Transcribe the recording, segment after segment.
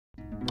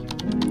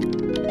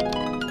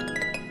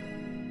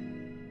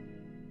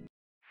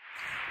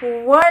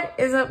What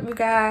is up, you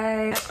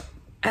guys?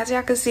 As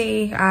y'all can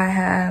see, I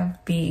have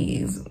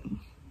these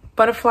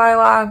butterfly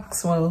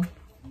locks. Well,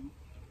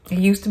 it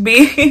used to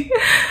be,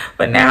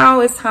 but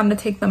now it's time to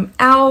take them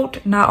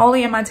out. Not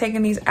only am I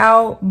taking these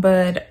out,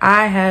 but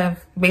I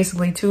have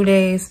basically 2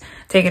 days,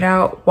 take it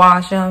out,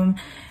 wash them,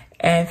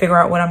 and figure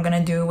out what I'm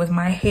gonna do with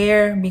my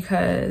hair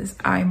because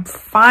I'm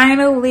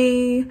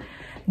finally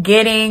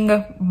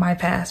getting my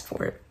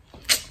passport.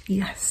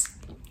 Yes,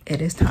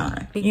 it is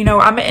time. You know,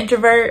 I'm an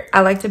introvert.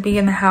 I like to be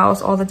in the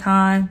house all the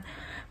time,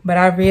 but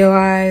I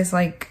realize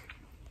like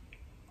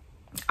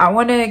I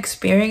want to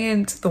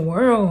experience the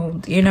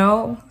world, you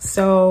know?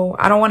 So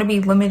I don't want to be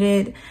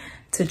limited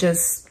to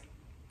just,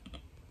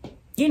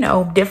 you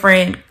know,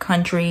 different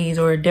countries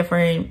or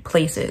different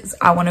places.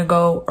 I want to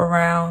go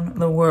around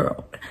the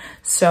world.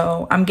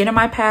 So I'm getting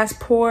my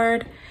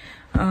passport.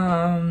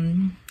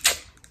 I'll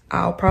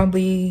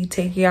probably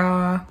take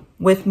y'all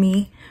with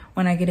me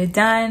when I get it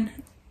done.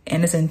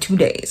 And it's in 2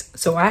 days.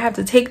 So I have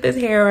to take this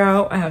hair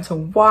out. I have to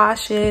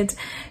wash it.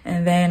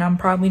 And then I'm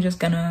probably just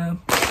gonna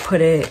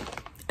put it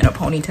in a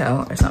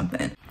ponytail or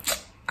something.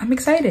 I'm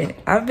excited.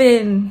 I've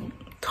been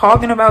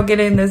talking about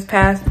getting this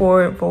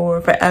passport for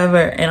forever.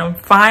 And I'm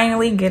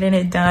finally getting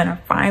it done. I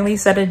finally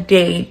set a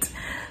date.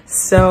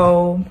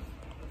 So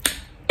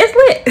it's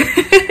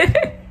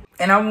lit.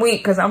 And I'm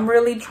weak because I'm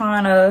really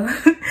trying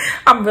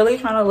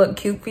to look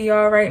cute for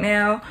y'all right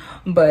now.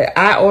 But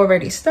I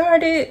already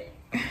started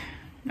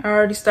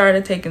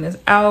taking this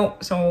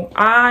out, so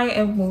I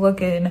am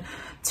looking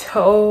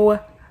toe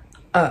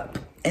up.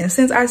 And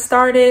since I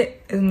started,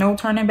 there's no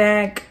turning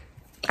back.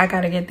 I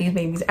gotta get these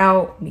babies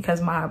out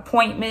because my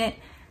appointment,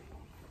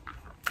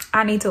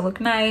 I need to look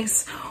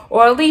nice,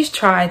 or at least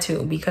try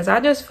to, because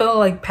I just feel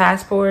like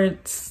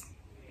passports,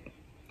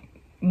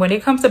 when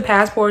it comes to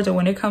passports or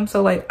when it comes to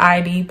like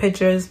ID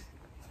pictures,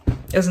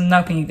 there's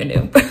nothing you can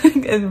do.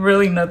 It's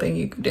really nothing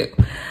you can do.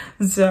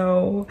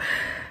 So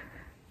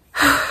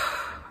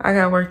I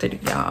got work to do,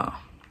 y'all.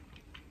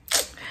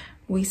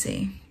 We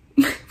see.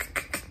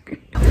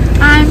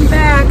 I'm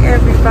back,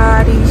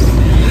 everybody.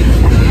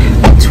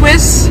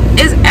 Twist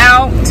is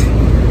out.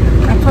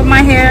 I put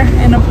my hair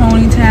in a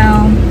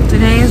ponytail.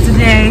 Today is the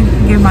day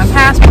to get my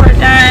passport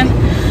done.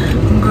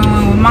 I'm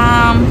going with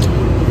mom.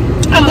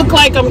 I look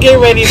like I'm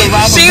getting ready to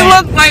rob a bank. She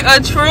looked like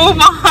a true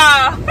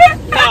mom.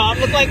 No, I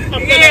look like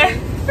I'm gonna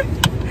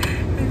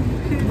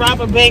rob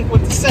a bank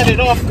with the set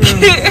it off girl.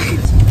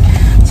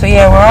 So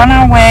yeah, we're on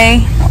our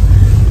way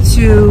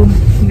to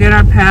get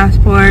our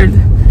passport,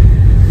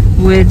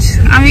 which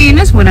I mean,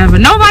 it's whatever.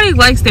 Nobody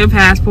likes their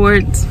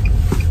passports.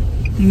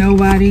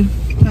 Nobody.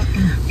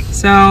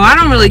 So I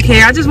don't really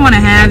care. I just want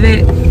to have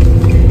it,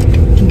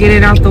 get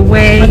it out the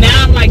way. But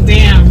now I'm like,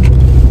 damn,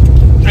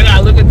 I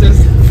gotta look at this.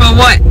 For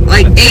what,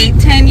 like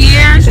 8-10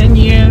 years? 10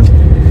 years.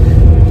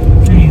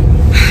 Damn.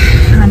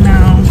 I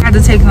know. I have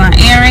to take my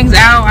earrings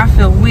out. I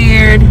feel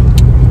weird.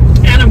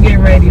 And I'm getting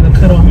ready to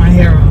cut all my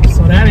hair off,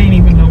 so that ain't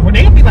even gonna.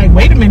 They gonna be like,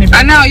 wait a minute.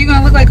 I know, you're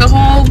gonna look like a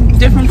whole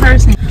different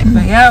person.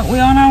 But yeah, we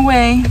on our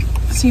way.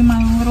 See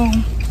my little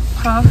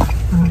puff.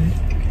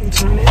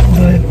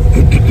 Good.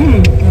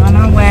 We're on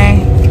our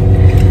way.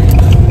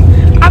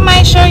 I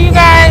might show you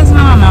guys. I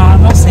don't know.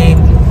 We'll see.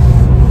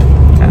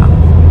 So,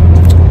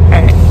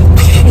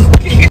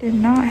 alright. Did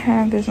not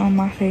have this on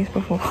my face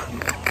before.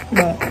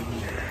 But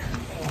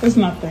it's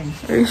nothing.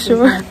 Are you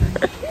sure?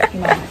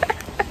 No.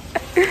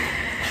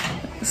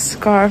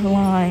 Scarf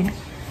line.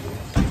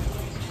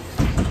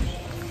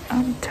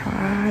 I'm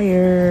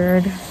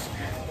tired.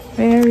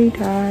 Very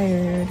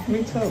tired.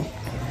 Me too.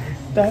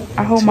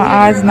 I hope my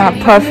eyes not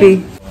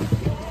puffy.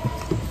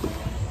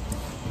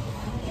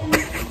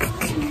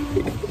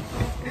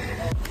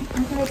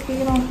 I gotta take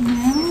it off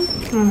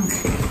now.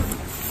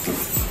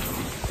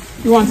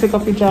 You want to take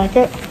off your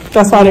jacket?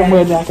 That's why I didn't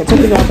wear a jacket.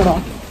 Take the jacket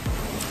off.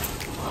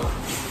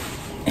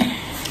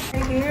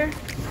 Right here?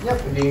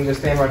 Yep, and you can just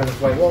stand right on this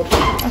white wall.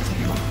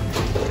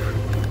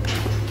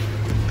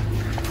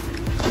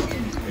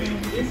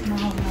 No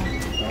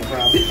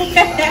problem.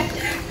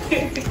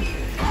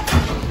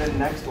 The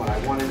next one, I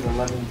wanted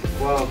 11 to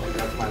 12 because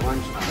that's my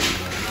lunchtime,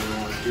 but I don't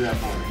want to do that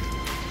for me.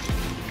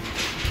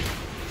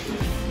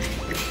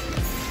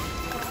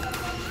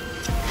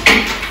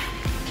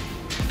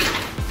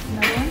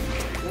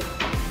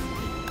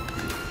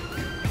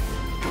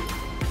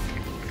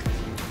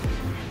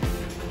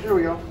 There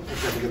we go.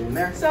 Let's have a good one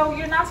there. So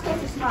you're not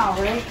supposed to smile,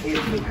 right? If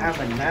you have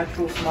a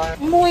natural smile.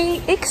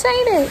 Muy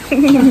excited.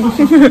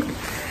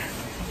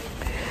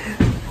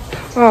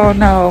 Oh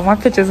no, my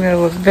picture's gonna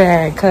look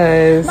bad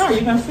because No, you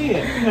can see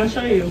it. I'm gonna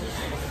show you.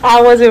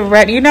 I wasn't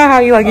ready. You know how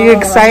you like you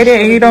excited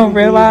and you don't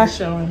realize.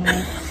 Showing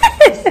her.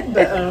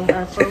 They're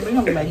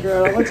gonna be like,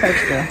 girl, what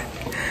texture?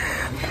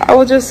 I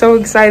was just so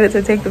excited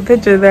to take the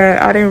picture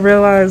that I didn't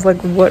realize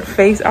like what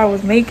face I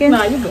was making.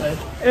 Nah, you're good.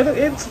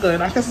 It's good.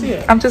 I can see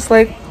it. I'm just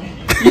like.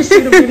 You see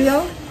the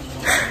video?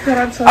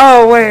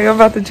 Oh wait, I'm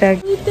about to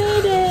check. We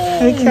did it.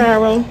 Hey,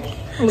 Carol.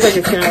 Looks like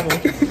a Carol.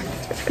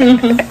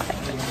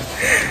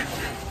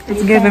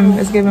 It's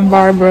giving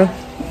Barbara.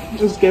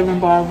 Just giving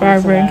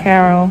Barbara and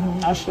Carol.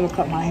 I I should have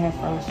cut my hair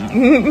first.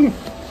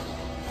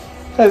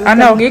 I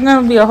know, you're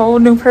gonna be a whole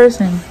new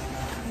person.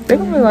 They're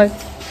gonna be like,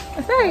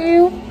 is that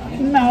you?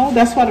 No,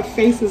 that's why the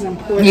face is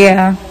important.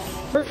 Yeah.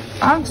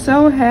 I'm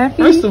so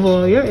happy. First of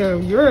all, your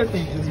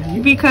thing is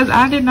beautiful. Because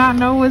I did not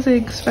know what to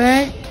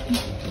expect.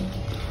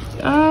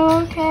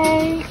 Oh,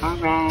 okay,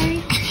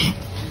 alright.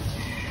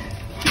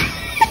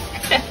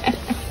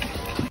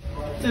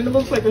 And it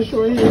looks like a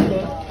short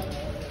haircut.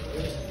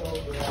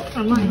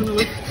 I'm not gonna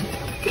look.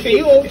 Can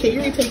you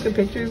retake the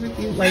pictures if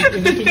you like?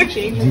 Can you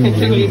change the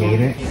picture? Really need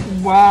it?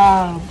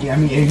 Wow. Yeah, I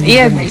mean, if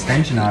you put an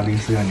extension,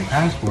 obviously, on your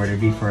passport, it'd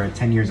be for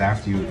 10 years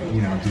after you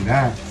do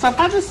that. So if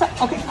I just,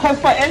 okay, because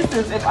for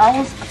instance, if I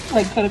was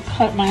like gonna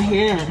cut my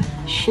hair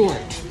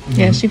short.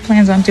 Yeah, she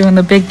plans on doing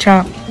the big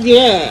chop.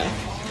 Yeah.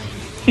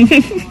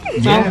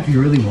 Yeah, if you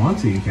really want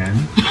to, you can.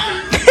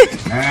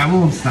 I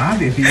won't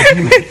stop it. If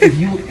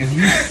you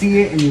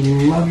see it and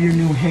you love your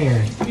new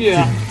hair to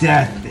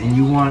death and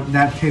you want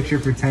that picture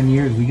for 10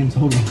 years, we can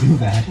totally do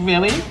that.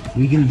 Really?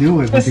 We can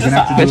do it, but you're gonna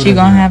have to But you're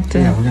gonna have to.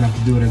 Yeah, we're gonna have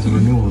to do it as a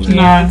renewal.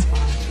 Yeah.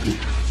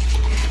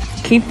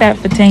 Keep that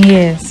for 10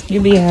 years.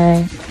 You'll be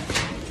alright.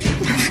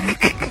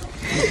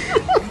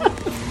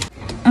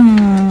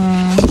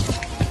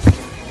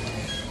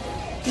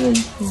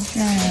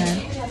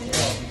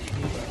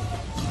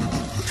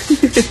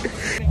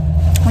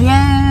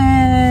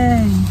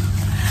 Yay!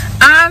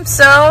 I'm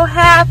so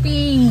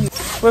happy.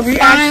 We're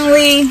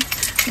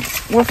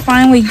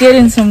finally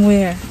getting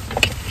somewhere.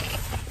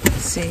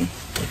 Let's see.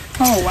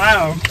 Oh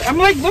wow! I'm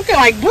like looking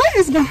like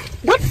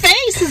what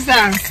face is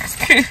that?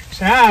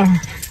 Child.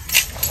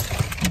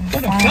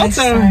 What a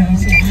filter.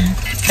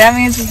 That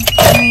means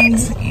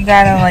you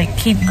gotta like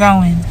keep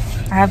going.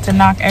 I have to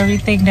knock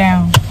everything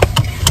down.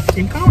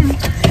 Keep going.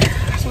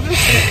 That's what I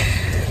said.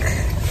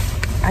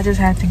 I just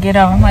had to get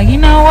up. I'm like, you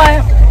know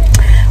what?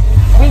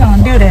 We're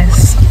gonna do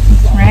this,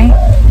 right?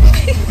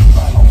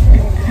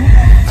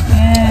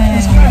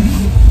 Yeah.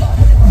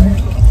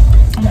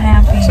 I'm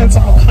happy. Sense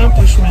of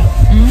accomplishment.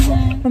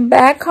 I'm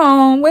back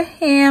home with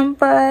Ham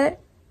Butt.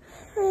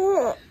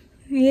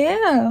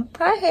 Yeah,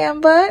 hi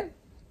Ham Butt.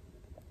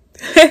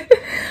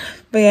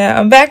 But yeah,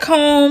 I'm back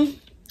home.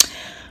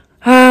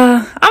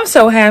 I'm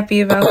so happy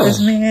about this,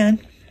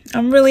 man.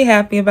 I'm really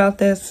happy about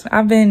this.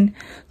 I've been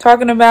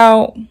talking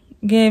about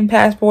getting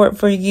passport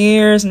for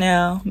years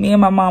now. Me and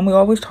my mom, we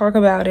always talk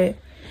about it.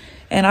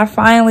 And I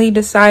finally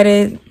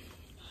decided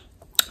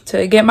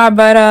to get my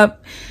butt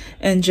up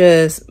and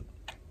just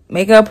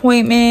make an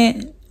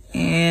appointment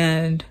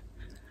and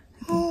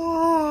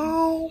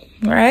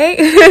right?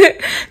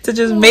 To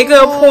just make an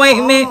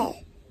appointment.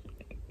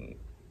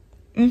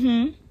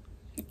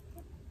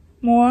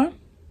 More.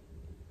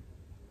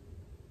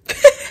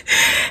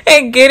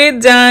 And get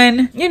it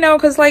done. You know,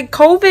 because like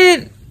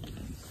COVID,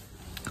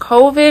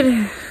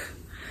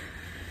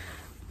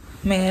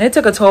 man, it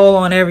took a toll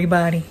on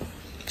everybody.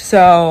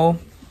 So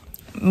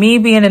me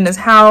being in this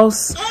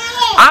house,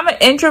 I'm an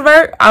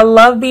introvert. I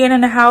love being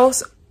in the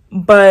house.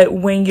 But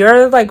when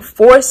you're like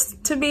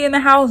forced to be in the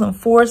house and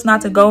forced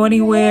not to go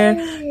anywhere,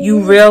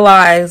 you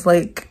realize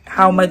like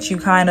how much you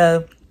kind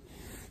of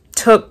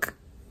took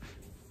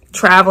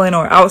traveling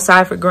or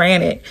outside for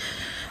granted.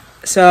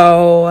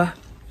 So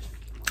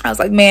I was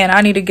like, man,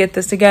 I need to get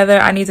this together.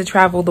 I need to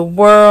travel the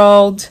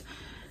world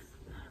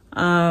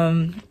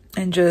and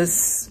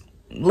just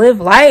live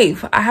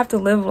life. I have to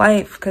live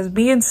life because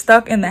being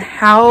stuck in the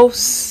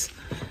house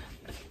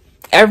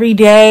every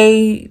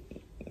day,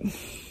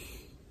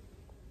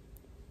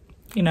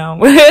 you know,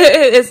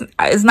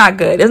 it's not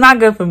good. It's not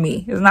good for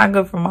me. It's not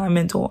good for my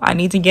mental. I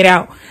need to get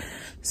out.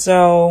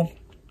 So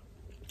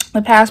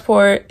the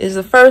passport is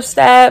the first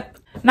step.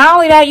 Not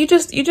only that, you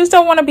just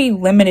don't want to be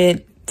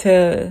limited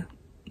to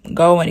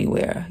go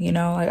anywhere, you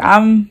know. Like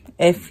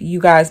if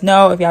you guys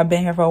know, if y'all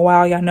been here for a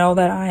while, y'all know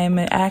that I am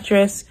an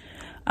actress.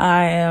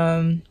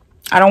 I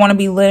don't want to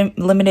be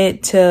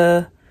limited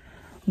to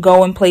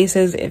going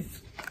places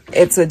if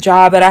it's a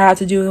job that I have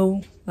to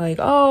do. Like,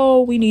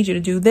 oh, we need you to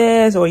do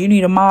this, or you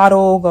need a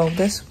model, go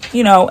this,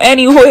 you know,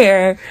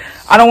 anywhere.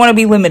 I don't want to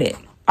be limited.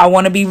 I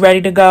want to be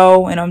ready to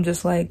go. And I'm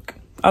just like,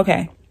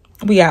 okay,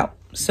 we out.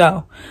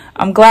 So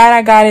I'm glad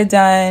I got it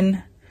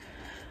done.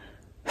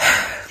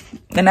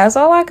 And that's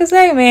all I can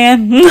say,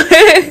 man.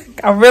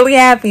 I'm really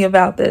happy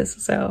about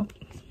this. So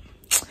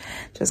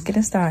just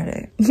getting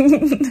started.